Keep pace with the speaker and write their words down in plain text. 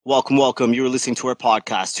Welcome, welcome. You're listening to our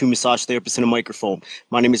podcast, Two Massage Therapists and a Microphone.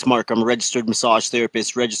 My name is Mark. I'm a registered massage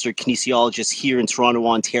therapist, registered kinesiologist here in Toronto,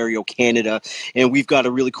 Ontario, Canada. And we've got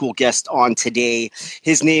a really cool guest on today.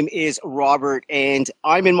 His name is Robert, and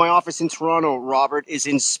I'm in my office in Toronto. Robert is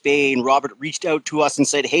in Spain. Robert reached out to us and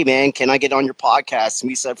said, hey, man, can I get on your podcast? And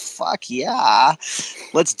we said, fuck yeah,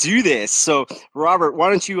 let's do this. So, Robert, why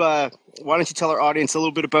don't you tell our audience a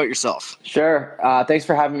little bit about yourself? Sure. Thanks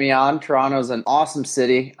for having me on. Toronto's an awesome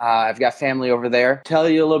city. I've got family over there. Tell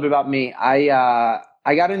you a little bit about me. I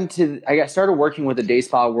got started working with the day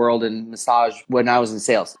spa world and massage when I was in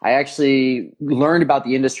sales. I actually learned about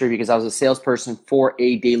the industry because I was a salesperson for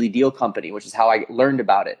a daily deal company, which is how I learned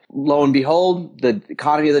about it. Lo and behold, the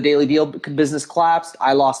economy of the daily deal business collapsed.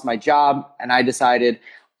 I lost my job and I decided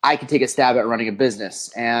I could take a stab at running a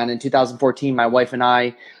business. And in 2014, my wife and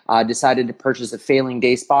I decided to purchase a failing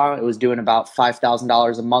day spa. It was doing about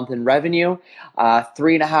 $5,000 a month in revenue.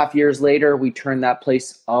 3.5 years later, we turned that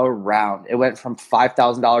place around. It went from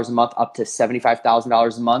 $5,000 a month up to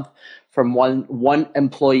 $75,000 a month, from one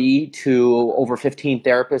employee to over 15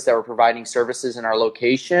 therapists that were providing services in our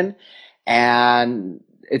location. And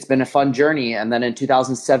it's been a fun journey. And then in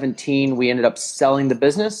 2017, we ended up selling the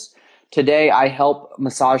business. Today, I help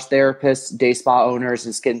massage therapists, day spa owners,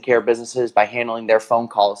 and skincare businesses by handling their phone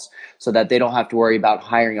calls so that they don't have to worry about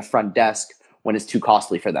hiring a front desk when it's too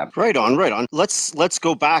costly for them. Right on, right on. Let's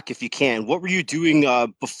go back if you can. What were you doing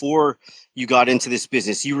before you got into this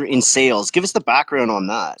business? You were in sales. Give us the background on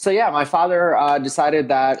that. So yeah, my father decided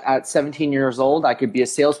that at 17 years old, I could be a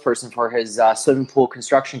salesperson for his swimming pool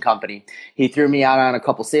construction company. He threw me out on a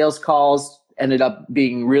couple sales calls, ended up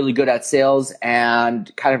being really good at sales,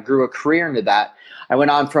 and kind of grew a career into that. I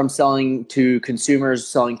went on from selling to consumers,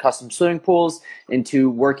 selling custom swimming pools,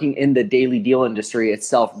 into working in the daily deal industry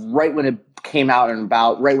itself. Right when it came out and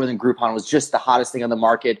about, right when Groupon was just the hottest thing on the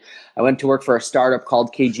market, I went to work for a startup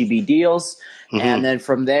called KGB Deals. Mm-hmm. And then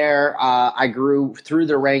from there, I grew through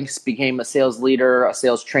the ranks, became a sales leader, a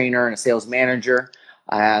sales trainer, and a sales manager.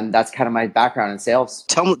 And that's kind of my background in sales.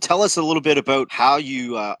 Tell us a little bit about how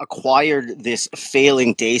you acquired this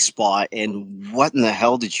failing day spa, and what in the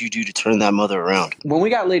hell did you do to turn that mother around? When we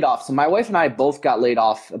got laid off, so my wife and I both got laid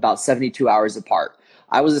off about 72 hours apart.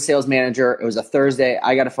 I was a sales manager. It was a Thursday.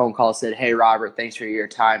 I got a phone call that said, hey, Robert, thanks for your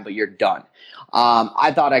time, but you're done.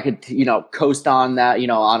 I thought I could, coast on that,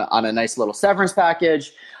 on a nice little severance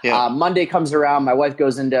package. Yeah. Monday comes around. My wife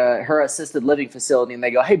goes into her assisted living facility and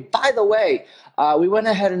they go, hey, by the way, we went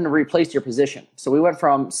ahead and replaced your position. So we went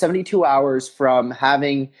from 72 hours from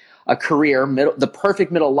having a career, the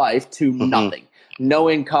perfect middle life, to nothing. No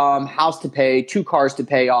income, house to pay, 2 cars to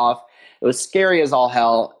pay off. It was scary as all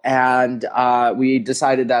hell. And we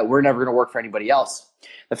decided that we're never going to work for anybody else.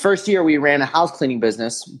 The first year we ran a house cleaning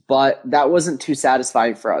business, but that wasn't too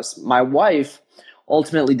satisfying for us. My wife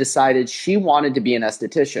ultimately decided she wanted to be an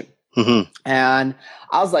esthetician. Mm-hmm. And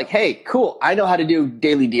I was like, hey, cool. I know how to do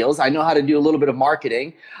daily deals. I know how to do a little bit of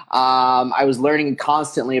marketing. I was learning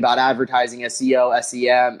constantly about advertising, SEO,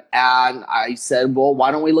 SEM. And I said, well,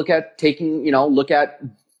 why don't we look at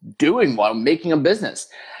doing one, making a business?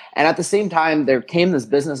 And at the same time, there came this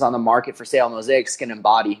business on the market for sale, Mosaic Skin and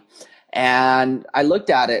Body. And I looked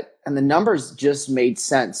at it and the numbers just made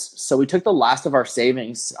sense. So we took the last of our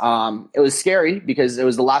savings. It was scary because it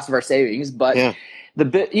was the last of our savings, but yeah.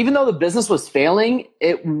 Even though the business was failing,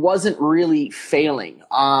 it wasn't really failing.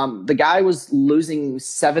 The guy was losing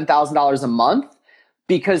 $7,000 a month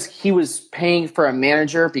because he was paying for a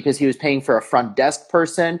manager, because he was paying for a front desk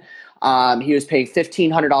person. He was paying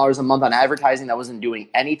 $1,500 a month on advertising that wasn't doing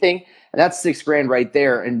anything. And that's $6,000 right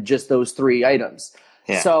there in just those 3 items.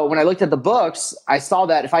 Yeah. So when I looked at the books, I saw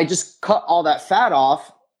that if I just cut all that fat off,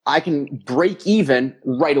 I can break even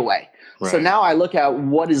right away. Right. So now I look at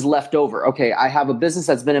what is left over. Okay, I have a business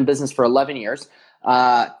that's been in business for 11 years,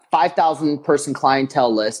 5,000 person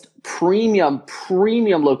clientele list, premium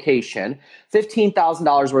location,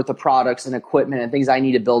 $15,000 worth of products and equipment and things I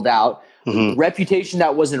need to build out, reputation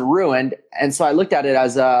that wasn't ruined. And so I looked at it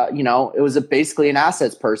as it was basically an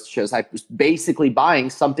assets purchase. I was basically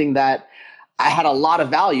buying something that I had a lot of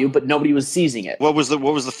value, but nobody was seizing it. What was the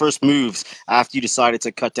first moves after you decided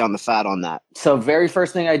to cut down the fat on that? So very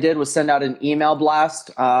first thing I did was send out an email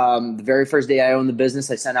blast. The very first day I owned the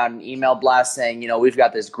business, I sent out an email blast saying, we've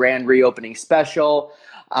got this grand reopening special,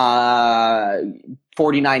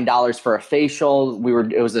 $49 for a facial.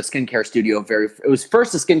 It was a skincare studio. It was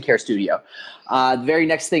first a skincare studio. The very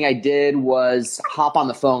next thing I did was hop on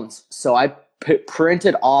the phones. So I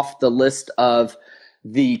printed off the list of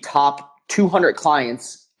the top 200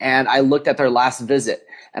 clients and I looked at their last visit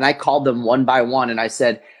and I called them one by one and I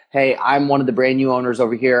said, hey, I'm one of the brand new owners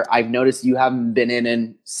over here. I've noticed you haven't been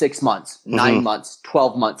in 6 months, 9 months,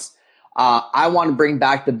 12 months. I want to bring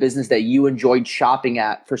back the business that you enjoyed shopping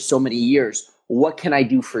at for so many years. What can I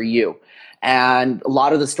do for you? And a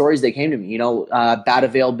lot of the stories that came to me, bad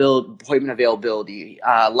availability, appointment availability,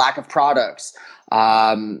 lack of products.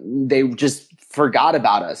 They just forgot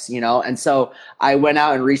about us, And so I went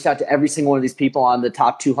out and reached out to every single one of these people on the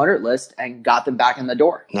top 200 list and got them back in the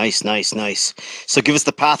door. Nice. So give us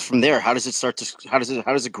the path from there. How does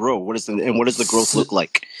it grow? What does the growth look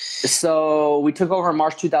like? So we took over in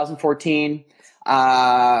March 2014.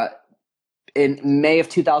 In May of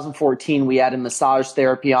 2014, we added massage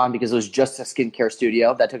therapy on because it was just a skincare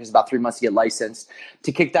studio. That took us about 3 months to get licensed.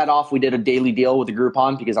 To kick that off, we did a daily deal with a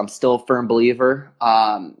Groupon because I'm still a firm believer.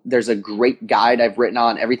 There's a great guide I've written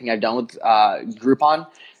on everything I've done with Groupon.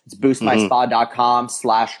 It's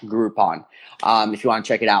boostmyspa.com/Groupon if you want to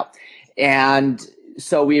check it out. And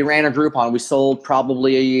so we ran a Groupon. We sold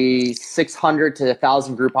probably 600 to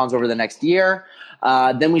 1,000 Groupons over the next year.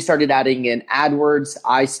 Then we started adding in AdWords.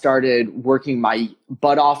 I started working my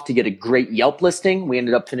butt off to get a great Yelp listing. We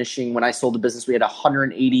ended up finishing, when I sold the business, we had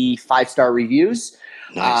 180 5-star reviews.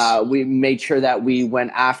 Nice. We made sure that we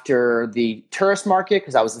went after the tourist market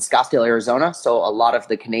because I was in Scottsdale, Arizona. So a lot of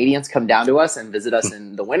the Canadians come down to us and visit us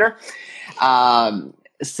in the winter.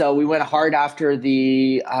 So we went hard after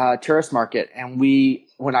the tourist market. And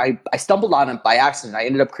when I stumbled on it by accident, I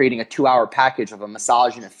ended up creating a 2-hour package of a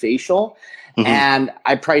massage and a facial. And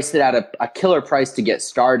I priced it at a killer price to get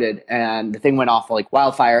started. And the thing went off like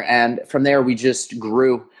wildfire. And from there, we just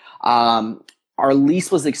grew. Our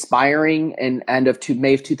lease was expiring in end of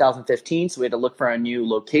May of 2015. So we had to look for a new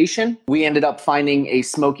location. We ended up finding a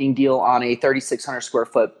smoking deal on a 3,600 square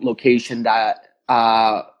foot location that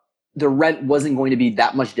the rent wasn't going to be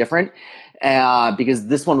that much different. Because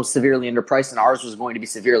this one was severely underpriced and ours was going to be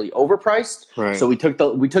severely overpriced. Right. So we took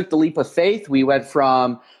the leap of faith. We went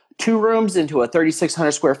from 2 rooms into a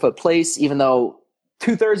 3,600 square foot place, even though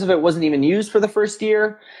 2/3 of it wasn't even used for the first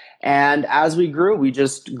year. And as we grew, we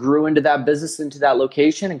just grew into that business, into that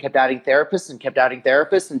location, and kept adding therapists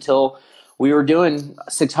until we were doing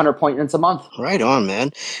 600 appointments a month. Right on,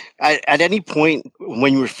 man. At any point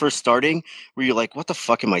when you were first starting, were you like, what the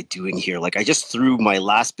fuck am I doing here? Like, I just threw my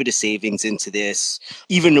last bit of savings into this.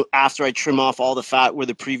 Even after I trim off all the fat where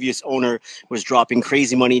the previous owner was dropping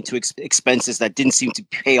crazy money into expenses that didn't seem to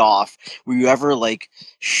pay off. Were you ever like,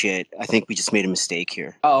 shit, I think we just made a mistake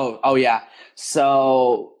here? Oh yeah.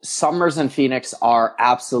 So summers in Phoenix are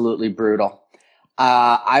absolutely brutal.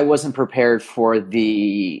 I wasn't prepared for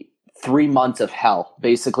the 3 months of hell.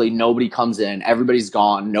 Basically, nobody comes in. Everybody's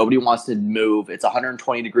gone. Nobody wants to move. It's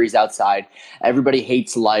 120 degrees outside. Everybody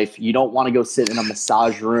hates life. You don't want to go sit in a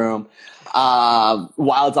massage room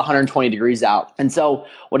while it's 120 degrees out. And so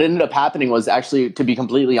what ended up happening was, actually, to be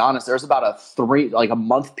completely honest, there was about a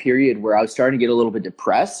month period where I was starting to get a little bit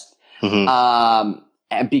depressed. And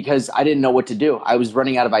because I didn't know what to do. I was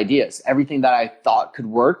running out of ideas. Everything that I thought could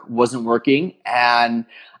work wasn't working. And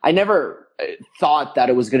I never thought that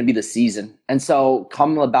it was going to be the season. And so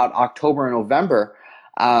come about October and November,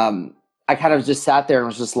 I kind of just sat there and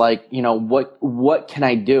was just like, what can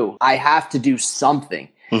I do? I have to do something.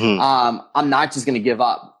 I'm not just going to give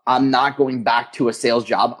up. I'm not going back to a sales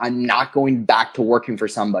job. I'm not going back to working for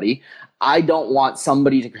somebody. I don't want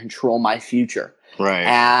somebody to control my future. Right.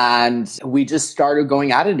 And we just started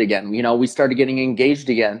going at it again. We started getting engaged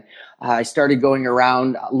again. I started going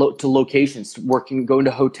around to locations, going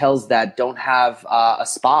to hotels that don't have a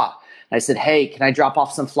spa. And I said, hey, can I drop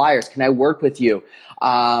off some flyers? Can I work with you?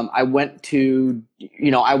 I went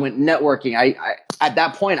networking. I at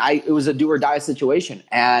that point, it was a do or die situation.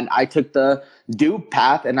 And I took the do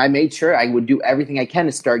path and I made sure I would do everything I can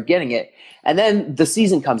to start getting it. And then the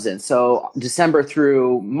season comes in. So December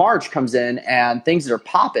through March comes in and things are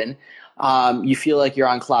popping. You feel like you're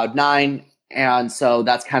on cloud 9. And so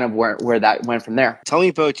that's kind of where that went from there. Tell me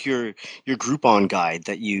about your Groupon guide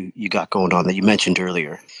that you got going on that you mentioned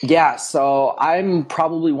earlier. Yeah, so I'm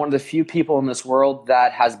probably one of the few people in this world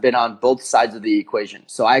that has been on both sides of the equation.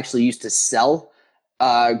 So I actually used to sell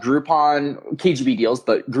Groupon, KGB deals,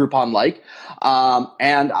 but Groupon-like.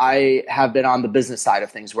 And I have been on the business side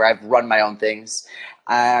of things where I've run my own things.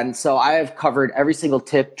 And so I have covered every single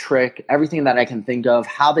tip, trick, everything that I can think of,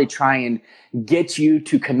 how they try and get you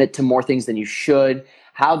to commit to more things than you should,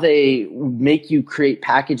 how they make you create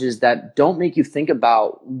packages that don't make you think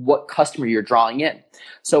about what customer you're drawing in.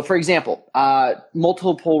 So for example,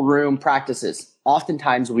 multiple room practices.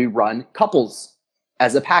 Oftentimes we run couples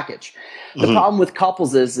as a package. The problem with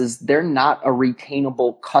couples is they're not a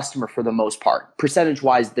retainable customer for the most part. Percentage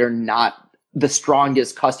wise, they're not the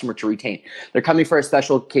strongest customer to retain. They're coming for a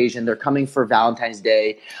special occasion. They're coming for Valentine's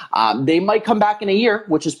Day. They might come back in a year,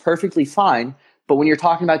 which is perfectly fine. But when you're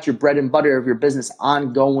talking about your bread and butter of your business,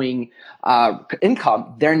 ongoing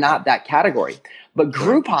income, they're not that category. But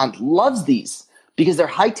Groupon loves these because they're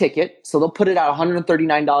high ticket. So they'll put it at $139,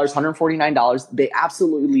 $149. They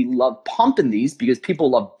absolutely love pumping these because people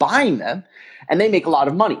love buying them and they make a lot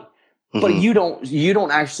of money. But you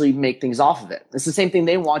don't actually make things off of it. It's the same thing.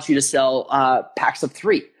 They want you to sell packs of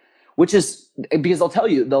 3, which is because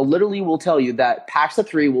they'll literally tell you that packs of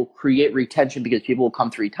 3 will create retention because people will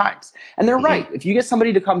come 3 times. And they're right. If you get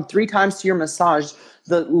somebody to come 3 times to your massage,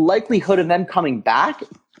 the likelihood of them coming back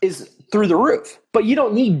is through the roof. But you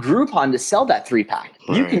don't need Groupon to sell that 3-pack.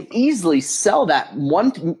 Right. You can easily sell that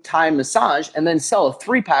one-time massage and then sell a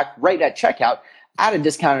 3-pack right at checkout at a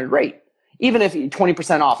discounted rate. Even if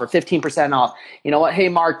 20% off or 15% off, you know what? Hey,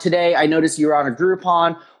 Mark, today I noticed you were on a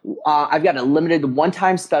Groupon. I've got a limited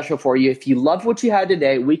one-time special for you. If you loved what you had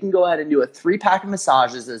today, we can go ahead and do a 3-pack of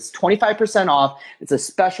massages. It's 25% off. It's a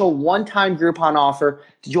special one-time Groupon offer.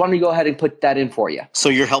 Did you want me to go ahead and put that in for you? So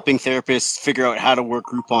you're helping therapists figure out how to work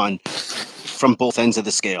Groupon from both ends of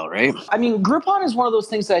the scale, right? I mean, Groupon is one of those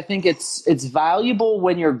things that I think it's valuable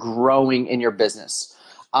when you're growing in your business.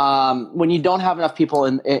 When you don't have enough people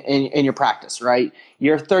in your practice, right?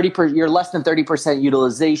 You're less than 30%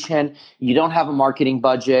 utilization. You don't have a marketing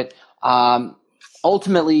budget.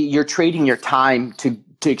 Ultimately, you're trading your time to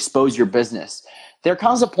expose your business. There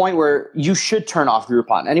comes a point where you should turn off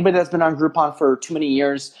Groupon. Anybody that's been on Groupon for too many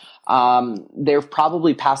years, they're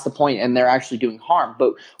probably past the point and they're actually doing harm.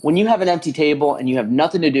 But when you have an empty table and you have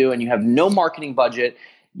nothing to do and you have no marketing budget,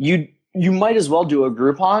 you might as well do a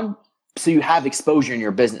Groupon. So you have exposure in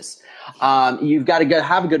your business. You've got to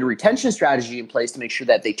have a good retention strategy in place to make sure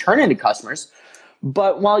that they turn into customers.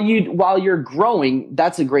 But while you're growing,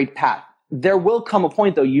 that's a great path. There will come a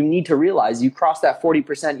point, though, you need to realize you cross that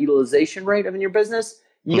 40% utilization rate in your business.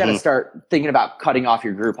 You got to start thinking about cutting off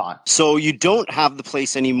your Groupon. So you don't have the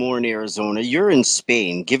place anymore in Arizona. You're in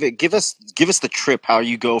Spain. Give us the trip. How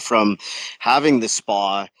you go from having the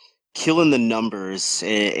spa, killing the numbers,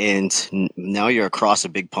 and now you're across a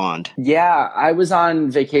big pond. Yeah, I was on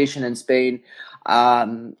vacation in Spain.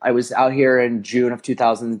 I was out here in June of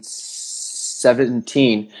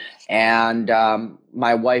 2017, and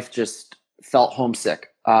my wife just felt homesick.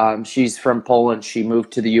 She's from Poland. She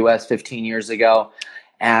moved to the U.S. 15 years ago,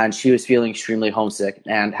 and she was feeling extremely homesick.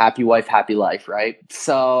 And happy wife, happy life, right?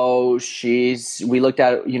 So we looked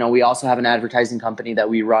at, we also have an advertising company that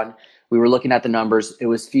we run. We were looking at the numbers. It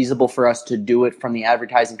was feasible for us to do it from the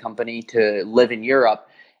advertising company to live in Europe.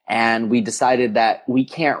 And we decided that we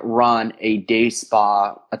can't run a day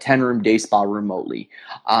spa, a 10-room day spa remotely.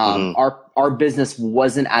 Our business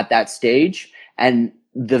wasn't at that stage. And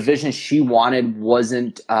the vision she wanted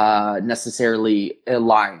wasn't necessarily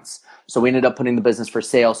aligns. So we ended up putting the business for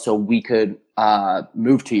sale so we could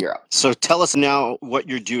move to Europe. So tell us now what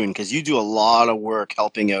you're doing, because you do a lot of work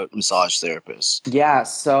helping out massage therapists. Yeah.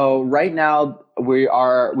 So right now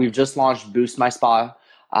we've just launched Boost My Spa.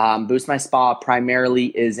 Boost My Spa primarily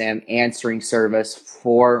is an answering service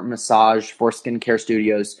for massage, for skincare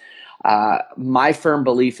studios. My firm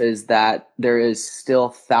belief is that there is still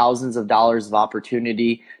thousands of dollars of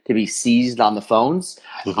opportunity to be seized on the phones.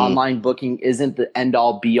 Online booking isn't the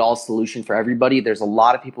end-all be-all solution for everybody. There's a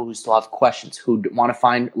lot of people who still have questions, who want to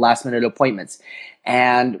find last-minute appointments.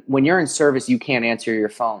 And when you're in service, you can't answer your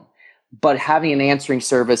phone. But having an answering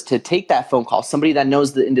service to take that phone call, somebody that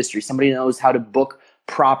knows the industry, somebody that knows how to book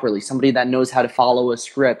properly, somebody that knows how to follow a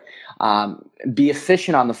script, be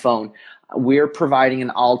efficient on the phone, we're providing an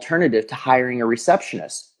alternative to hiring a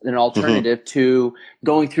receptionist, an alternative to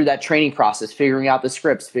going through that training process, figuring out the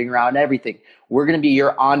scripts, figuring out everything. We're going to be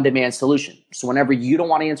your on-demand solution. So whenever you don't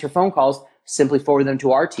want to answer phone calls, simply forward them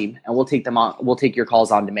to our team and we'll take them on. We'll take your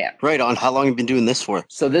calls on demand. Right on. How long have you been doing this for?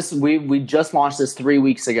 So we just launched this 3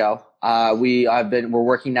 weeks ago. We're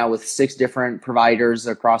working now with 6 different providers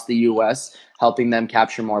across the U.S., helping them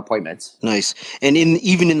capture more appointments. Nice. And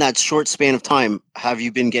even in that short span of time, have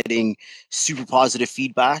you been getting super positive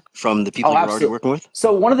feedback from the people you're already working with?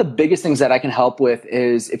 So one of the biggest things that I can help with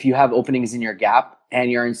is if you have openings in your gap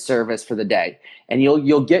and you're in service for the day, and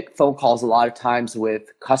you'll get phone calls a lot of times with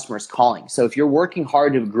customers calling. So if you're working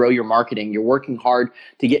hard to grow your marketing, you're working hard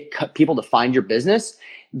to get people to find your business,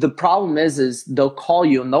 the problem is they'll call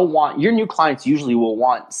you and they'll want, your new clients usually will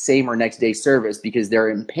want same or next day service because they're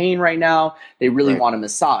in pain right now. They really want a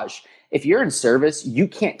massage. If you're in service, you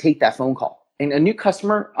can't take that phone call. And a new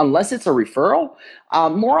customer, unless it's a referral,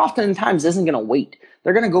 more often than times isn't going to wait.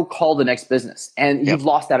 They're going to go call the next business and you've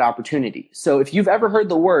lost that opportunity. So if you've ever heard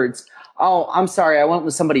the words, oh, I'm sorry, I went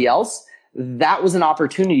with somebody else, that was an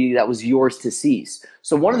opportunity that was yours to seize.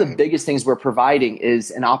 So one of the biggest things we're providing is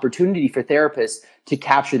an opportunity for therapists to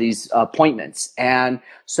capture these appointments. And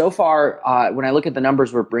so far, when I look at the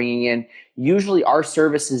numbers we're bringing in, usually our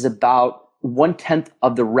service is about 1/10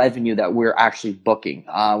 of the revenue that we're actually booking.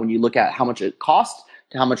 When you look at how much it costs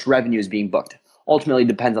to how much revenue is being booked. Ultimately, it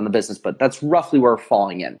depends on the business, but that's roughly where we're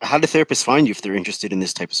falling in. How do therapists find you if they're interested in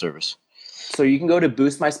this type of service? So you can go to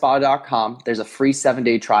boostmyspa.com. There's a free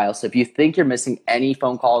 7-day trial. So if you think you're missing any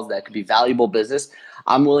phone calls that could be valuable business,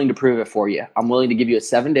 I'm willing to prove it for you. I'm willing to give you a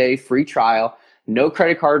 7-day free trial. No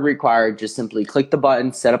credit card required. Just simply click the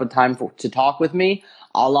button, set up a time to talk with me.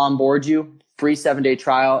 I'll onboard you. Free 7-day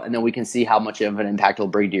trial, and then we can see how much of an impact it'll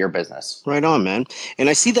bring to your business. Right on, man. And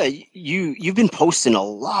I see that you've been posting a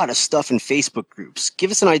lot of stuff in Facebook groups.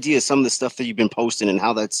 Give us an idea of some of the stuff that you've been posting and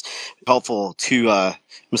how that's helpful to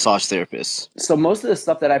massage therapists. So most of the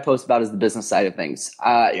stuff that I post about is the business side of things.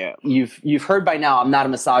 You've heard by now I'm not a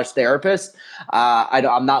massage therapist.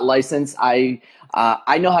 I'm not licensed. I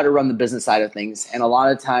know how to run the business side of things. And a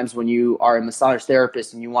lot of times when you are a massage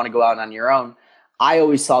therapist and you want to go out on your own, I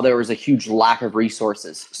always saw there was a huge lack of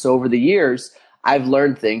resources. So over the years, I've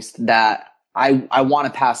learned things that I want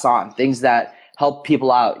to pass on, things that help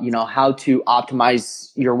people out, how to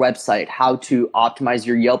optimize your website, how to optimize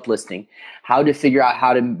your Yelp listing, how to figure out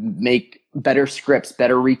how to make better scripts,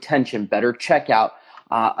 better retention, better checkout,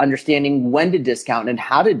 understanding when to discount and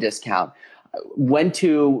how to discount. When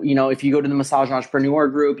to, if you go to the Massage Entrepreneur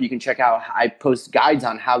group, you can check out, I post guides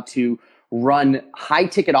on how to run high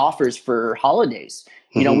ticket offers for holidays.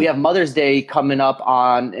 We have Mother's Day coming up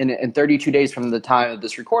in 32 days from the time of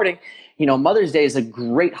this recording. Mother's Day is a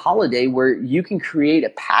great holiday where you can create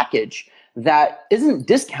a package that isn't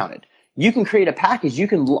discounted. You can create a package. You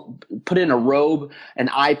can put in a robe, an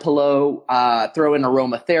eye pillow, throw in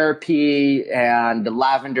aromatherapy and the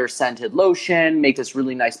lavender scented lotion, make this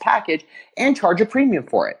really nice package and charge a premium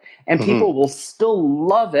for it. And people will still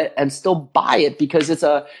love it and still buy it because it's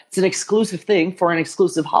an exclusive thing for an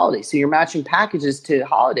exclusive holiday. So you're matching packages to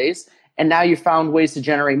holidays. And now you found ways to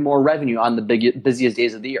generate more revenue on the busiest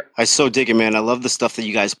days of the year. I so dig it, man. I love the stuff that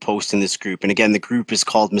you guys post in this group. And again, the group is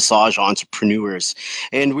called Massage Entrepreneurs.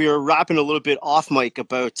 And we were rapping a little bit off mic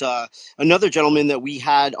about another gentleman that we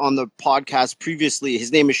had on the podcast previously.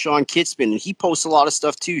 His name is Sean Kitzman, and he posts a lot of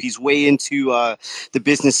stuff too. He's way into the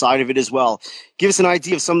business side of it as well. Give us an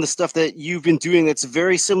idea of some of the stuff that you've been doing that's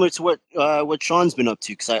very similar to what Sean's been up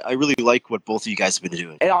to, because I really like what both of you guys have been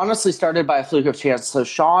doing. It honestly started by a fluke of chance. So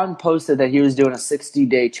Sean posted that he was doing a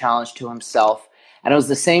 60-day challenge to himself, and it was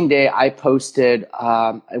the same day I posted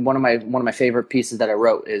one of my favorite pieces that I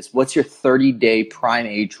wrote is, what's your 30-day prime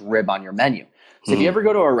age rib on your menu? So if you ever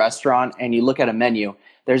go to a restaurant and you look at a menu,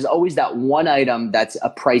 there's always that one item that's a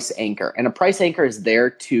price anchor. And a price anchor is there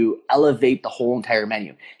to elevate the whole entire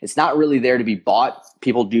menu. It's not really there to be bought.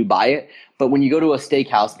 People do buy it. But when you go to a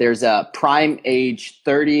steakhouse, there's a prime age,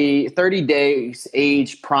 30 days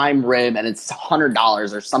age prime rib, and it's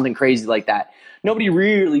 $100 or something crazy like that. Nobody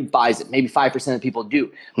really buys it. Maybe 5% of people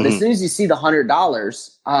do. But as soon as you see the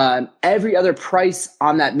 $100, every other price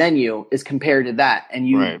on that menu is compared to that. And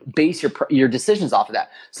you base your decisions off of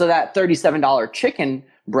that. So that $37 chicken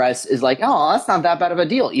breast is like, oh, that's not that bad of a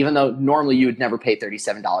deal, even though normally you would never pay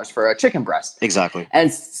 $37 for a chicken breast. Exactly.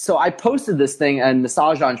 And so I posted this thing on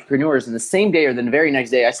Massage Entrepreneurs, and the same day or the very next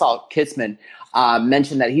day, I saw Kitzman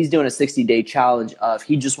mention that he's doing a 60-day challenge of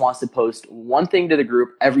he just wants to post one thing to the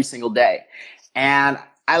group every single day. And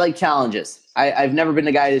I like challenges. I've never been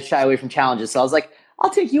the guy to shy away from challenges. So I was like, I'll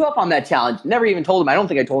take you up on that challenge. Never even told him. I don't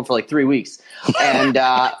think I told him for like 3 weeks. And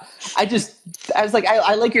I was like,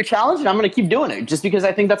 I like your challenge and I'm going to keep doing it just because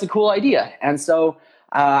I think that's a cool idea. And so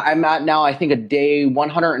I'm at now, I think, a day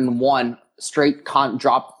 101 straight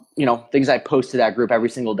drop, things I post to that group every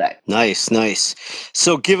single day. Nice.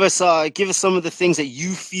 So give us some of the things that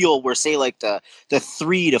you feel were, say, like the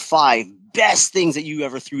 3 to 5 best things that you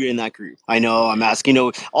ever threw in that group. I know I'm asking,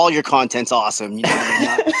 all your content's awesome.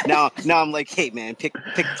 Now I'm like, hey man, pick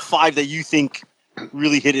 5 that you think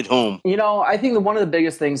really hit it home. I think that one of the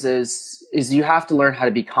biggest things is you have to learn how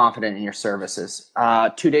to be confident in your services.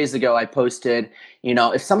 2 days ago, I posted,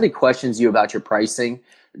 if somebody questions you about your pricing,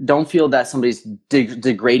 don't feel that somebody's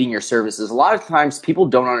degrading your services. A lot of times people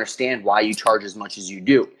don't understand why you charge as much as you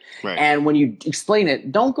do. Right. And when you explain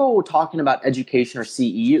it, don't go talking about education or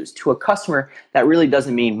CEUs. To a customer, that really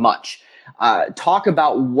doesn't mean much. Talk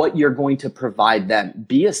about what you're going to provide them.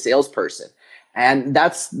 Be a salesperson. And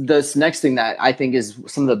that's this next thing that I think is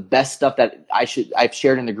some of the best stuff that I've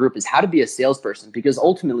shared in the group is how to be a salesperson. Because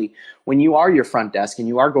ultimately, when you are your front desk and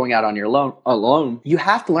you are going out on your alone, you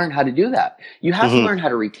have to learn how to do that. You have to learn how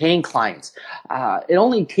to retain clients. It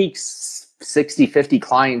only takes 60, 50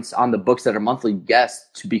 clients on the books that are monthly guests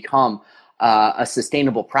to become a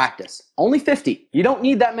sustainable practice. Only 50. You don't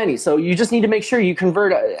need that many. So you just need to make sure you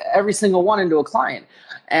convert every single one into a client.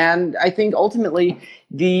 And I think ultimately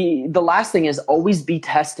the last thing is always be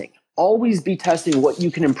testing. Always be testing what you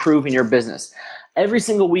can improve in your business. Every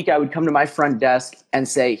single week I would come to my front desk and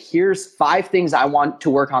say, here's 5 things I want to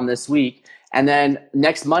work on this week. And then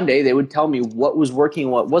next Monday, they would tell me what was working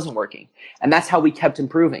and what wasn't working. And that's how we kept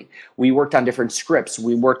improving. We worked on different scripts.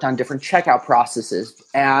 We worked on different checkout processes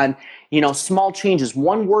and, small changes.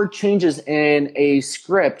 One word changes in a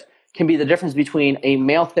script can be the difference between a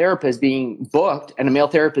male therapist being booked and a male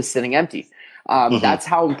therapist sitting empty. That's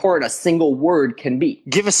how important a single word can be.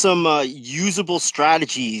 Give us some usable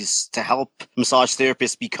strategies to help massage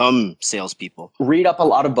therapists become salespeople. Read up a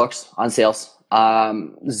lot of books on sales.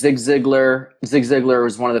 Zig Ziglar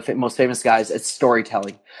was one of the most famous guys at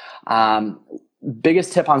storytelling.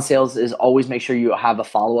 Biggest tip on sales is always make sure you have a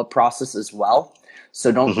follow-up process as well. So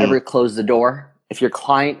don't ever close the door. If your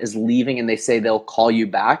client is leaving and they say they'll call you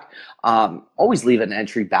back, always leave an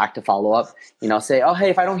entry back to follow up. Say, oh, hey,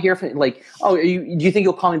 if I don't hear from do you think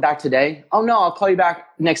you'll call me back today? Oh, no, I'll call you back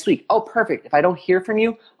next week. Oh, perfect. If I don't hear from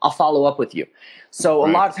you, I'll follow up with you. So a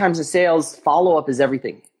lot of times in sales, follow up is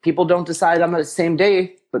everything. People don't decide on the same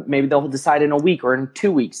day, but maybe they'll decide in a week or in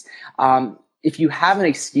 2 weeks. If you have an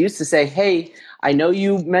excuse to say, hey, I know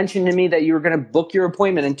you mentioned to me that you were going to book your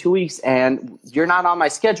appointment in 2 weeks and you're not on my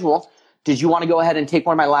schedule. Did you want to go ahead and take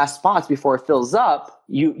one of my last spots before it fills up?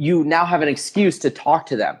 You now have an excuse to talk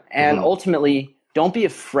to them. And ultimately, don't be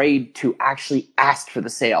afraid to actually ask for the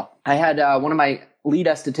sale. I had one of my lead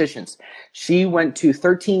estheticians. She went to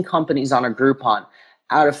 13 companies on a Groupon.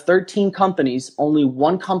 Out of 13 companies, only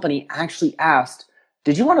one company actually asked,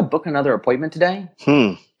 did you want to book another appointment today?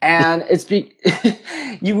 And it's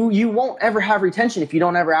you won't ever have retention if you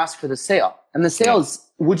don't ever ask for the sale. And the sale is,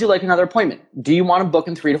 would you like another appointment? Do you want to book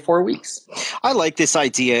in 3 to 4 weeks? I like this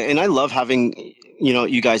idea, and I love having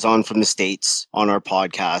you guys on from the States on our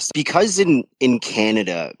podcast, because in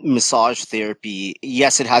Canada, massage therapy,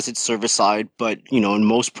 yes, it has its service side, but in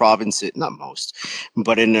most provinces, not most,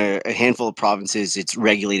 but in a handful of provinces, it's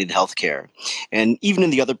regulated healthcare. And even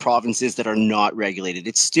in the other provinces that are not regulated,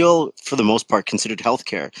 it's still, for the most part, considered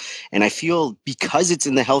healthcare. And I feel because it's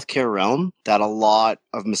in the healthcare realm that a lot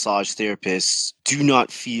of massage therapists do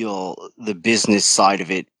not feel the business side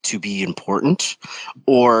of it to be important,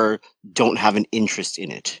 or don't have an interest in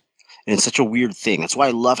it. And it's such a weird thing. That's why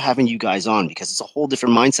I love having you guys on, because it's a whole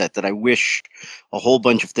different mindset that I wish a whole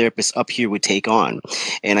bunch of therapists up here would take on.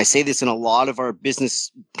 And I say this in a lot of our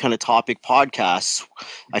business kind of topic podcasts.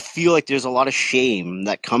 I feel like there's a lot of shame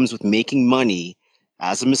that comes with making money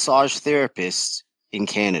as a massage therapist in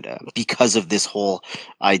Canada because of this whole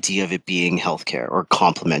idea of it being healthcare or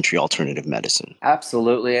complementary alternative medicine.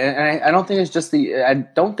 Absolutely. And I don't think it's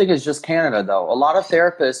just Canada though. A lot of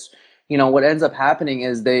therapists, what ends up happening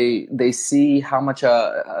is they see how much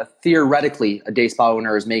theoretically a day spa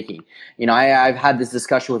owner is making. I've had this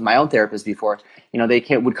discussion with my own therapist before. They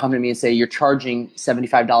would come to me and say, you're charging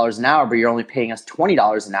 $75 an hour, but you're only paying us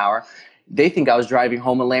 $20 an hour. They think I was driving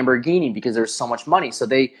home a Lamborghini because there's so much money. So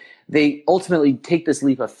they ultimately take this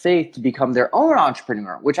leap of faith to become their own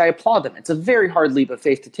entrepreneur, which I applaud them. It's a very hard leap of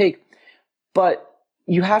faith to take, but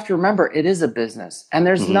you have to remember it is a business, and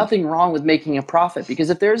there's nothing wrong with making a profit, because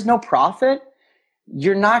if there's no profit,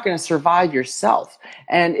 you're not going to survive yourself.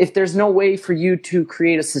 And if there's no way for you to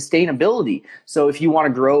create a sustainability, so if you want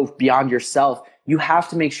to grow beyond yourself, you have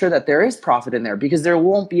to make sure that there is profit in there, because there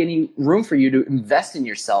won't be any room for you to invest in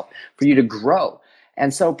yourself, for you to grow.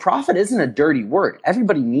 And so profit isn't a dirty word.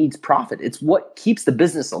 Everybody needs profit. It's what keeps the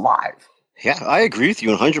business alive. Yeah, I agree with you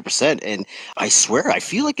 100%. And I swear, I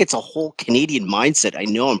feel like it's a whole Canadian mindset. I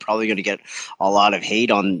know I'm probably going to get a lot of hate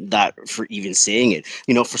on that for even saying it.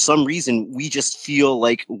 For some reason, we just feel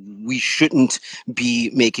like we shouldn't be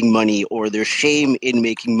making money, or there's shame in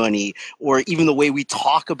making money, or even the way we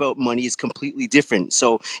talk about money is completely different.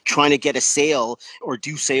 So trying to get a sale or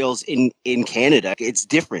do sales in Canada, it's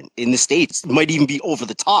different. In the States, it might even be over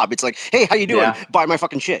the top. It's like, hey, how you doing? Yeah. Buy my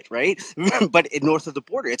fucking shit, right? But north of the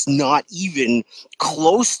border, it's not even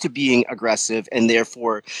close to being aggressive, and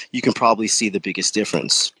therefore you can probably see the biggest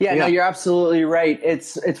difference. Yeah, no, you're absolutely right.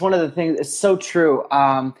 It's one of the things. It's so true.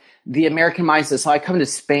 The American mindset. So I come to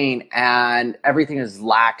Spain and everything is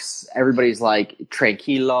lax. Everybody's like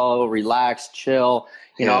tranquilo, relax, chill.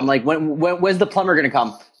 I'm like, when's the plumber going to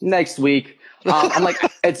come? Next week. I'm like,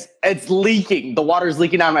 it's leaking. The water's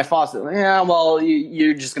leaking out of my faucet. Yeah, well,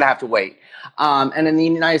 you're just going to have to wait. And in the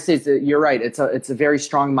United States, you're right. It's a very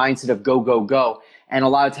strong mindset of go, go, go. And a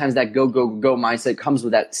lot of times that go, go, go mindset comes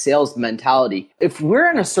with that sales mentality. If we're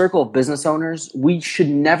in a circle of business owners, we should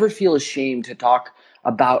never feel ashamed to talk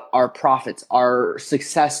about our profits, our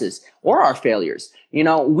successes, or our failures.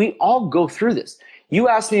 We all go through this. You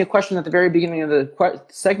asked me a question at the very beginning of the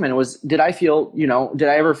segment was, did I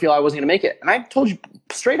ever feel I wasn't going to make it? And I told you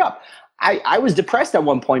straight up, I was depressed at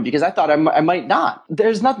one point because I thought I might not.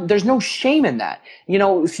 There's no shame in that.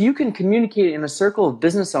 If you can communicate in a circle of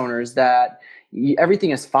business owners that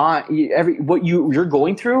everything is fine, what you're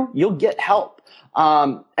going through, you'll get help.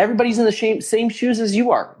 Everybody's in the same shoes as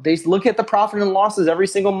you are. They look at the profit and losses every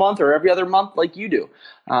single month or every other month like you do.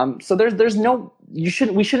 So there's no, we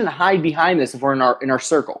shouldn't hide behind this if we're in our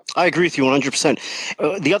circle. I agree with you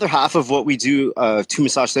 100%. The other half of what we do, Two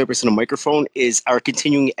Massage Therapists and a Microphone, is our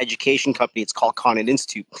continuing education company. It's called Conant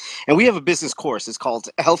Institute. And we have a business course. It's called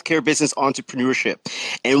Healthcare Business Entrepreneurship.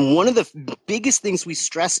 And one of the biggest things we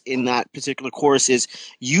stress in that particular course is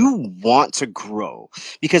you want to grow.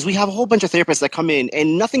 Because we have a whole bunch of therapists that come in,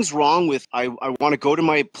 and nothing's wrong with, I want to go to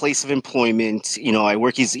my place of employment. I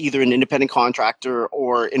work as either an independent contractor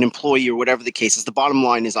or an employee or whatever the case is. The bottom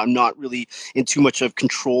line is I'm not really in too much of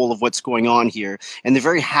control of what's going on here. And they're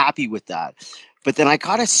very happy with that. But then I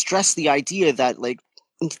got to stress the idea that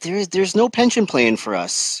there's no pension plan for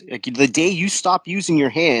us. The day you stop using your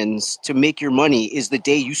hands to make your money is the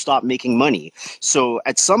day you stop making money. So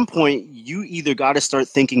at some point, you either got to start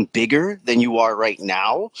thinking bigger than you are right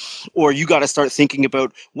now, or you got to start thinking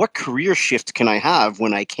about what career shift can I have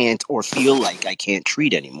when I can't or feel like I can't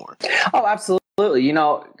treat anymore. Oh, absolutely.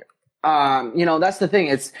 That's the thing.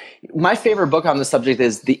 It's my favorite book on the subject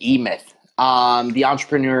is The E-Myth. The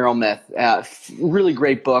Entrepreneurial Myth, really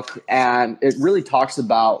great book. And it really talks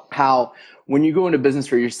about how when you go into business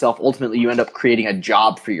for yourself, ultimately you end up creating a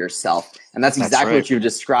job for yourself. And that's exactly what you've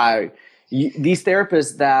described. These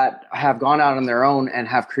therapists that have gone out on their own and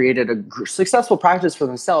have created a successful practice for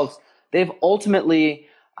themselves, they've ultimately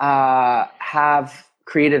have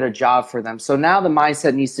created a job for them. So now the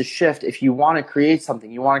mindset needs to shift. If you want to create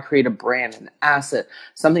something, you want to create a brand, an asset,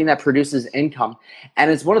 something that produces income.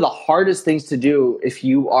 And it's one of the hardest things to do if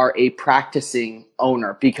you are a practicing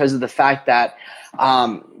owner because of the fact that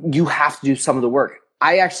you have to do some of the work.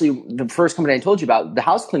 The first company I told you about, the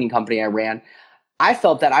house cleaning company I ran, I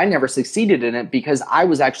felt that I never succeeded in it because I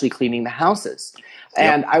was actually cleaning the houses.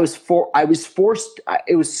 And I was forced,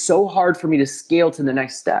 it was so hard for me to scale to the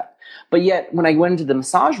next step. But yet, when I went into the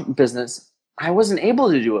massage business, I wasn't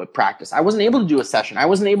able to do a practice. I wasn't able to do a session. I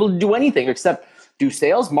wasn't able to do anything except do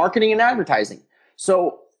sales, marketing, and advertising.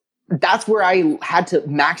 So that's where I had to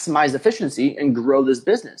maximize efficiency and grow this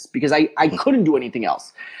business because I couldn't do anything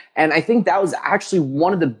else. And I think that was actually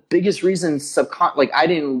one of the biggest reasons I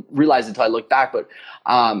didn't realize it until I looked back, but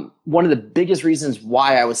one of the biggest reasons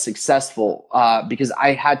why I was successful because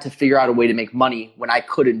I had to figure out a way to make money when I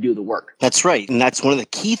couldn't do the work. That's right. And that's one of the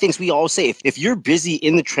key things we always say. If you're busy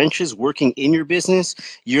in the trenches working in your business,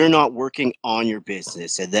 you're not working on your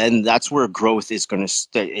business. And then that's where growth is going to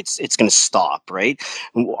it's going to stop, right?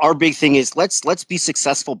 Our big thing is let's be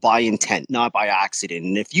successful by intent, not by accident.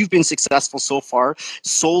 And if you've been successful so far,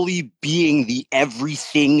 solely being the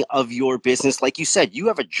everything of your business, like you said, you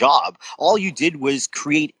have a job. All you did was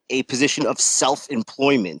create a position of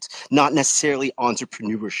self-employment, not necessarily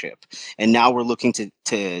entrepreneurship. And now we're looking to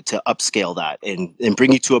upscale that and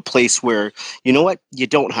bring you to a place where, you know what, you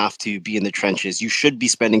don't have to be in the trenches. You should be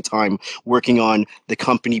spending time working on the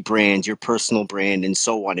company brand, your personal brand, and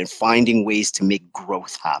so on, and finding ways to make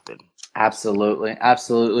growth happen. Absolutely.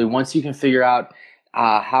 Absolutely. Once you can figure out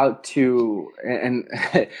how to, and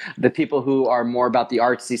the people who are more about the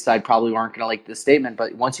artsy side probably aren't going to like this statement,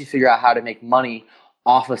 but once you figure out how to make money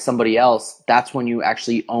off of somebody else, that's when you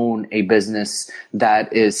actually own a business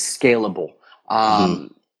that is scalable.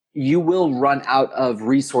 You will run out of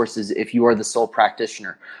resources if you are the sole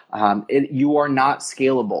practitioner. You are not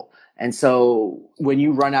scalable. And so when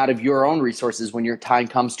you run out of your own resources, when your time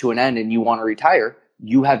comes to an end and you want to retire,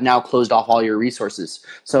 you have now closed off all your resources.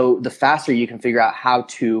 So the faster you can figure out how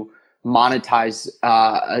to monetize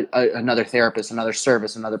another therapist, another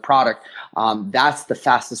service, another product, that's the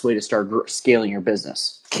fastest way to start scaling your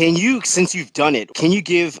business. Can you, since you've done it, can you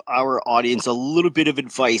give our audience a little bit of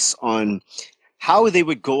advice on how they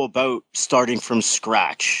would go about starting from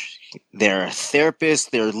scratch? They're a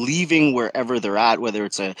therapist. They're leaving wherever they're at, whether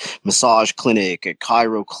it's a massage clinic, a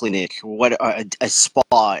chiro clinic, a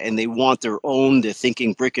spa, and they want their own. They're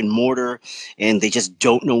thinking brick and mortar, and they just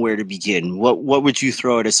don't know where to begin. What would you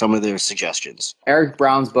throw out as some of their suggestions? Eric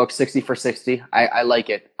Brown's book, 60 for 60. I like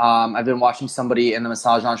it. I've been watching somebody in the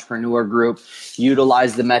Massage Entrepreneur group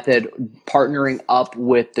utilize the method, partnering up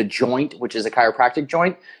with The Joint, which is a chiropractic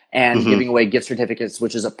joint, and giving away gift certificates,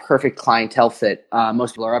 which is a perfect clientele fit.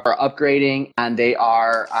 Most people are upgrading, and they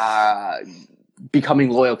are becoming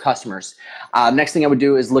loyal customers. Next thing I would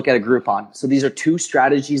do is look at a Groupon. So these are two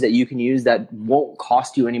strategies that you can use that won't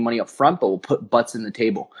cost you any money up front, but will put butts in the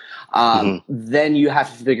table. Then you have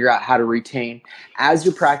to figure out how to retain. As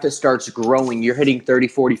your practice starts growing, you're hitting 30,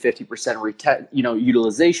 40, 50%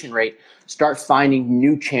 utilization rate. Start finding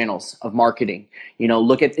new channels of marketing.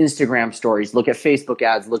 Look at Instagram stories, look at Facebook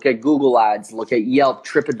ads, look at Google ads, look at Yelp,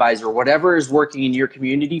 TripAdvisor, whatever is working in your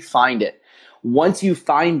community, find it. Once you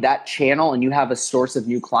find that channel and you have a source of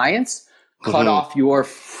new clients, cut off your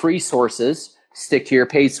free sources, stick to your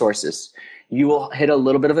paid sources. You will hit a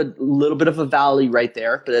little bit of a valley right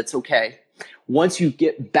there, but that's okay. Once you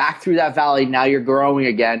get back through that valley, now you're growing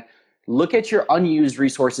again. Look at your unused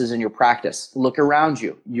resources in your practice. Look around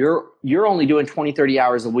you. You're only doing 20, 30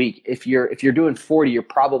 hours a week. If you're doing 40, you're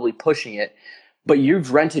probably pushing it. But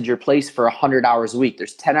you've rented your place for 100 hours a week.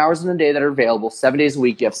 There's 10 hours in a day that are available, 7 days a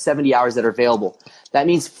week. You have 70 hours that are available. That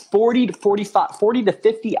means 40 to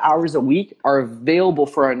 50 hours a week are available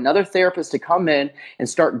for another therapist to come in and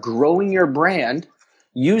start growing your brand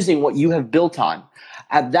using what you have built on.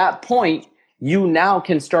 At that point, you now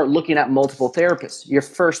can start looking at multiple therapists. Your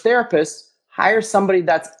first therapist, hire somebody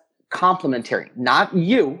that's complementary, not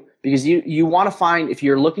you, because you want to find, if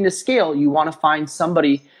you're looking to scale, you want to find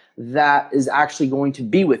somebody that is actually going to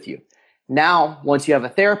be with you. Now, once you have a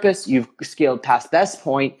therapist, you've scaled past this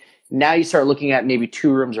point. Now you start looking at maybe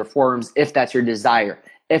 2 rooms or 4 rooms if that's your desire.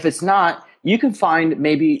 If it's not, you can find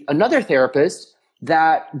maybe another therapist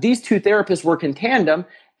that these 2 therapists work in tandem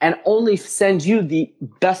and only send you the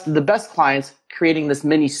best of the best clients, creating this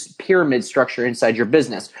mini pyramid structure inside your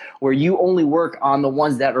business where you only work on the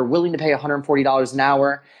ones that are willing to pay $140 an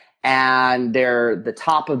hour and they're the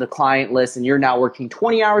top of the client list, and you're now working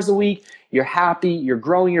 20 hours a week. You're happy, you're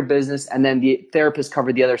growing your business, and then the therapist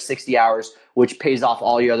covered the other 60 hours, which pays off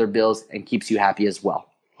all your other bills and keeps you happy as well.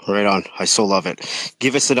 Right on. I so love it.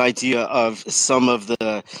 Give us an idea of some of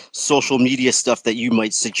the social media stuff that you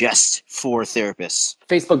might suggest for therapists.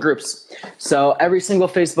 Facebook groups. So every single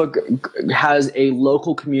Facebook has a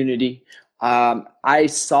local community. I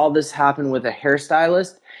saw this happen with a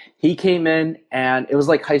hairstylist. He came in and it was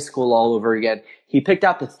like high school all over again. He picked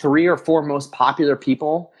out the 3 or 4 most popular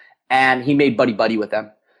people and he made buddy with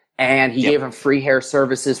them. And he gave them free hair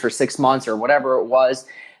services for 6 months or whatever it was.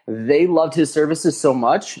 They loved his services so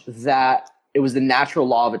much that it was the natural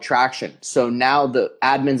law of attraction. So now the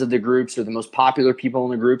admins of the groups or the most popular people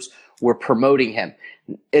in the groups were promoting him.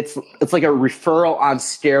 It's like a referral on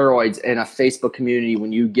steroids in a Facebook community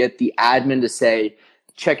when you get the admin to say,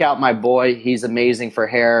 check out my boy. He's amazing for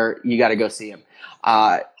hair. You got to go see him.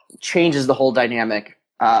 Changes the whole dynamic.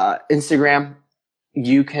 Instagram,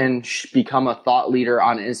 you can become a thought leader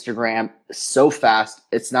on Instagram so fast.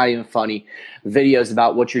 It's not even funny. Videos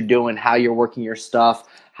about what you're doing, how you're working your stuff,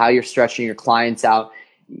 how you're stretching your clients out.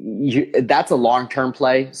 That's a long-term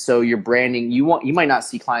play. So your branding, you might not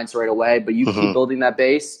see clients right away, but you keep building that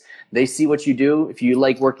base. They see what you do. If you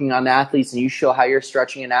like working on athletes and you show how you're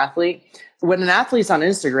stretching an athlete, when an athlete's on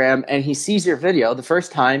Instagram and he sees your video the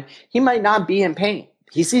first time, he might not be in pain.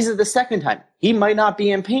 He sees it the second time. He might not be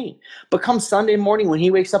in pain. But come Sunday morning when he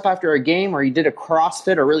wakes up after a game or he did a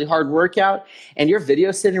CrossFit or really hard workout and your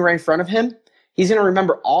video's sitting right in front of him, he's going to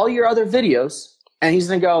remember all your other videos and he's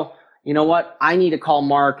going to go, you know what? I need to call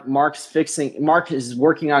Mark. Mark is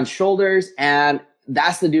working on shoulders and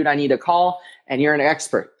that's the dude I need to call. And you're an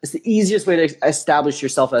expert. It's the easiest way to establish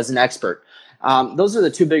yourself as an expert. Those are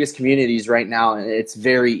the 2 biggest communities right now, and it's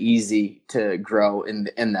very easy to grow in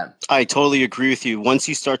them. I totally agree with you. Once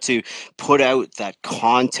you start to put out that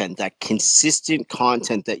content, that consistent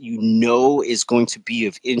content that you know is going to be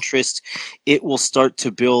of interest, it will start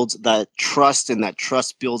to build that trust, and that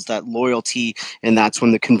trust builds that loyalty, and that's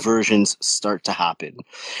when the conversions start to happen.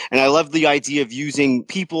 And I love the idea of using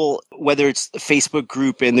people whether it's the Facebook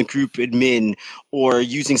group and the group admin, or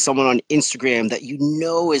using someone on Instagram that you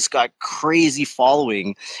know has got crazy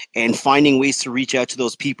following, and finding ways to reach out to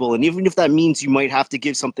those people. And even if that means you might have to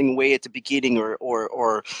give something away at the beginning,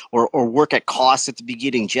 or work at cost at the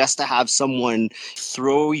beginning, just to have someone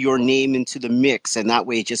throw your name into the mix, and that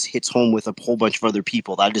way it just hits home with a whole bunch of other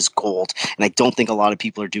people. That is gold. And I don't think a lot of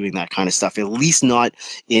people are doing that kind of stuff, at least not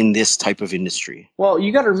in this type of industry. Well,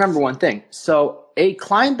 you got to remember one thing. So a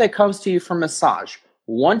client that comes to you for massage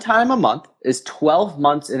one time a month is 12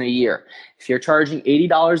 months in a year. If you're charging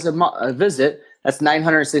 $80 a visit, that's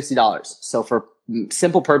 $960. So for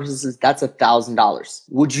simple purposes, that's $1,000.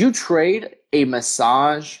 Would you trade a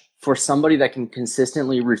massage for somebody that can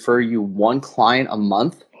consistently refer you one client a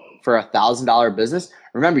month for $1,000 business?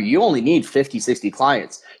 Remember, you only need 50, 60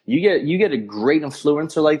 clients. You get a great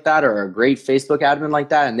influencer like that, or a great Facebook admin like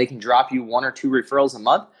that, and they can drop you 1 or 2 referrals a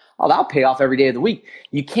month. Oh, that'll pay off every day of the week.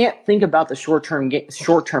 You can't think about the short term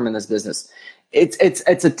in this business.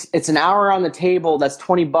 It's an hour on the table. That's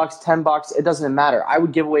 $20, $10. It doesn't matter. I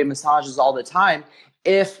would give away massages all the time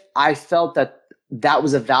if I felt that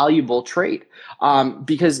was a valuable trade,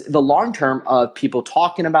 because the long term of people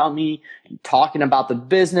talking about me, talking about the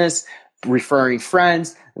business, referring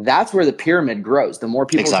friends, that's where the pyramid grows. The more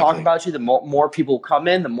people talk about you, the more people come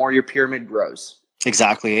in, the more your pyramid grows.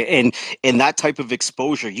 Exactly. And that type of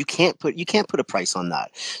exposure, you can't put a price on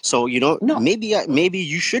that. So, maybe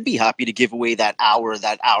you should be happy to give away that hour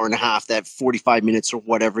and a half, that 45 minutes or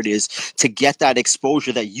whatever it is, to get that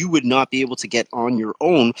exposure that you would not be able to get on your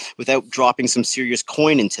own without dropping some serious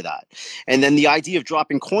coin into that. And then the idea of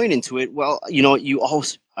dropping coin into it, well, you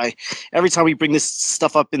always, every time we bring this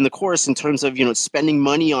stuff up in the course in terms of, spending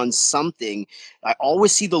money on something, I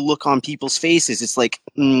always see the look on people's faces. It's like,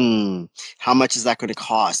 how much is that going to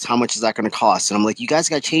cost? How much is that going to cost? And I'm like, you guys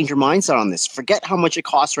got to change your mindset on this. Forget how much it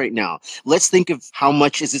costs right now. Let's think of how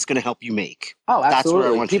much is this going to help you make. Oh, absolutely. That's what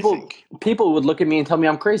I want you to think. People would look at me and tell me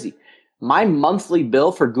I'm crazy. My monthly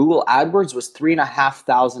bill for Google AdWords was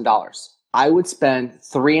 $3,500. I would spend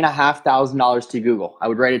 $3,500 to Google. I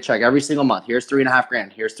would write a check every single month. Here's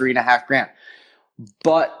 $3,500. Here's $3,500.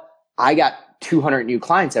 But I got 200 new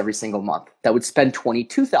clients every single month that would spend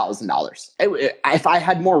 $22,000. If I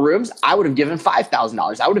had more rooms, I would have given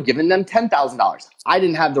 $5,000. I would have given them $10,000. I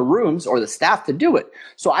didn't have the rooms or the staff to do it.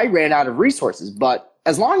 So I ran out of resources. But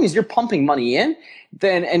as long as you're pumping money in,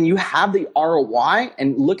 and you have the ROI,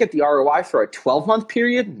 and look at the ROI for a 12-month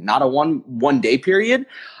period, not a one day period,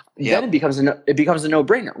 then it becomes a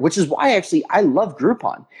no-brainer, which is why actually I love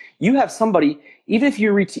Groupon. You have somebody, even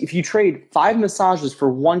if you trade 5 massages for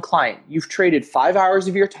one client, you've traded 5 hours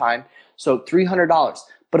of your time, so $300.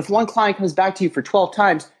 But if one client comes back to you for 12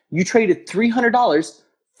 times, you traded $300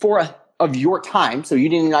 of your time. So you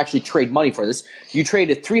didn't actually trade money for this. You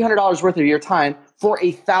traded $300 worth of your time for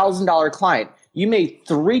a $1,000 client. You made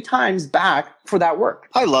 3 times back for that work.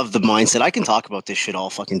 I love the mindset. I can talk about this shit all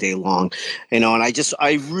fucking day long, and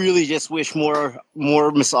I really just wish more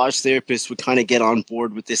massage therapists would kind of get on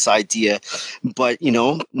board with this idea. But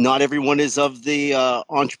not everyone is of the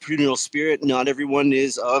entrepreneurial spirit. Not everyone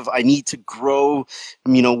is of, I need to grow.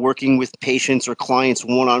 Working with patients or clients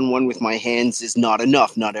one-on-one with my hands is not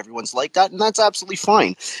enough. Not everyone's like that, and that's absolutely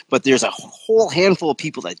fine. But there's a whole handful of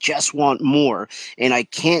people that just want more, and I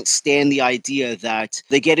can't stand the idea that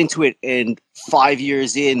they get into it and 5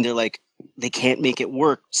 years in, they're like, they can't make it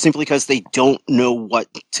work simply because they don't know what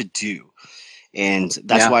to do. And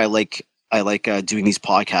that's why I like doing these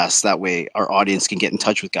podcasts. That way our audience can get in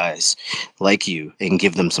touch with guys like you and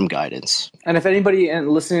give them some guidance. And if anybody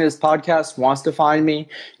listening to this podcast wants to find me,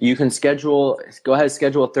 you can schedule a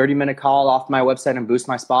 30-minute call off my website and Boost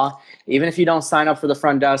My Spa. Even if you don't sign up for the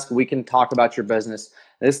front desk, we can talk about your business.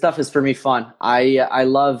 This stuff is for me fun. I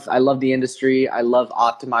love the industry. I love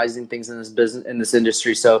optimizing things in this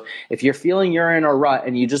industry. So if you're feeling you're in a rut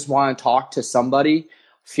and you just want to talk to somebody,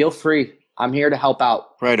 feel free. I'm here to help out.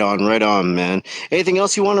 Right on, man. Anything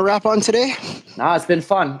else you want to wrap on today? No, it's been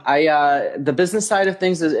fun. The business side of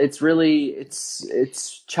things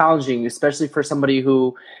it's challenging, especially for somebody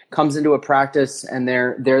who comes into a practice and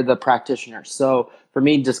they're the practitioner. So for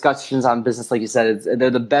me, discussions on business, like you said,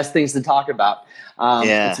 they're the best things to talk about.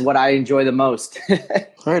 It's what I enjoy the most.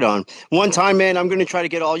 Right on. One time, man, I'm going to try to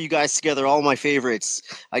get all you guys together, all my favorites.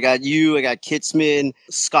 I got you, I got Kitzman,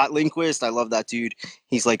 Scott Lindquist. I love that dude.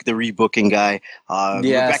 He's like the rebooking guy.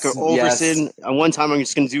 Rebecca Overson. Yes. One time I'm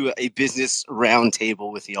just going to do a business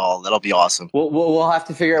roundtable with y'all. That'll be awesome. We'll have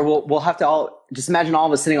to figure out, we'll have to all just imagine all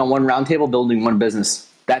of us sitting on one roundtable building one business.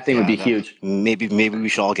 That thing would Yeah, be huge. maybe we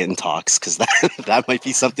should all get in talks because that might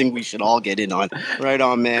be something we should all get in on. Right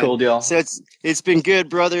on, man. Cool deal. So it's been good,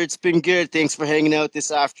 brother. It's been good. Thanks for hanging out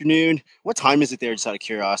this afternoon. What time is it there? Just out of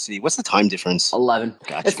curiosity, what's the time difference? 11.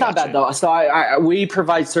 Gotcha, It's not bad though. So we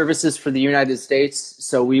provide services for the United States,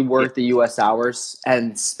 so we work the U.S. hours,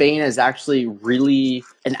 and Spain is actually really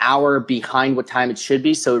an hour behind what time it should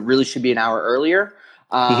be. So it really should be an hour earlier.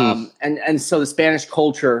 And so the Spanish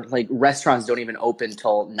culture, like restaurants don't even open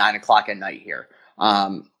till 9 o'clock at night here.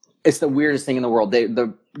 It's the weirdest thing in the world.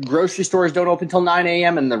 The grocery stores don't open till 9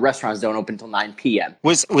 a.m. and the restaurants don't open till 9 p.m.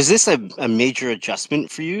 Was this a major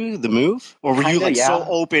adjustment for you, the move? Or were you so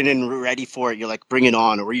open and ready for it? You're like, bring it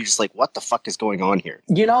on. Or were you just like, what the fuck is going on here?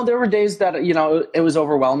 There were days that, it was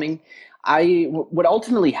overwhelming. What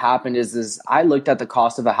ultimately happened is I looked at the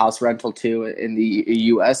cost of a house rental too in the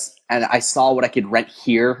US, and I saw what I could rent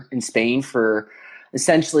here in Spain for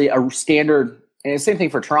essentially a standard, and the same thing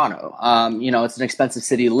for Toronto. It's an expensive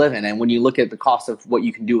city to live in. And when you look at the cost of what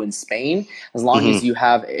you can do in Spain, as long as you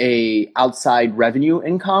have a outside revenue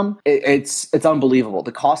income, it's unbelievable.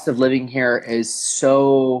 The cost of living here is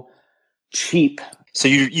so cheap. So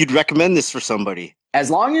you'd recommend this for somebody? As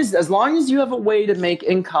long as you have a way to make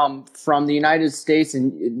income from the United States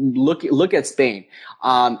and look at Spain,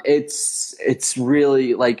 it's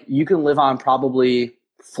really like you can live on probably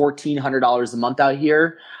 $1,400 a month out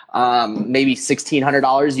here, maybe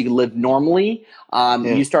 $1,600. You can live normally.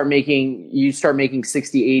 You start making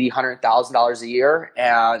 $60,000, $80,000, $100,000 a year,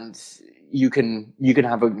 and you can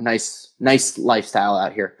have a nice lifestyle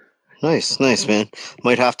out here. Nice, man.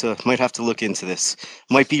 Might have to look into this.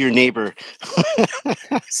 Might be your neighbor.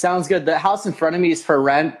 Sounds good. The house in front of me is for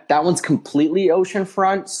rent. That one's completely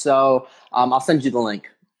oceanfront, so I'll send you the link.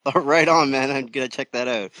 Right on, man. I'm gonna check that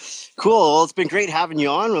out. Cool. Well, it's been great having you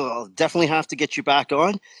on. I'll definitely have to get you back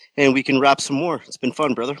on, and we can wrap some more. It's been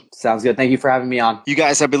fun, brother. Sounds good. Thank you for having me on. You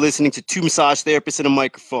guys have been listening to Two Massage Therapists and a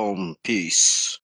Microphone. Peace.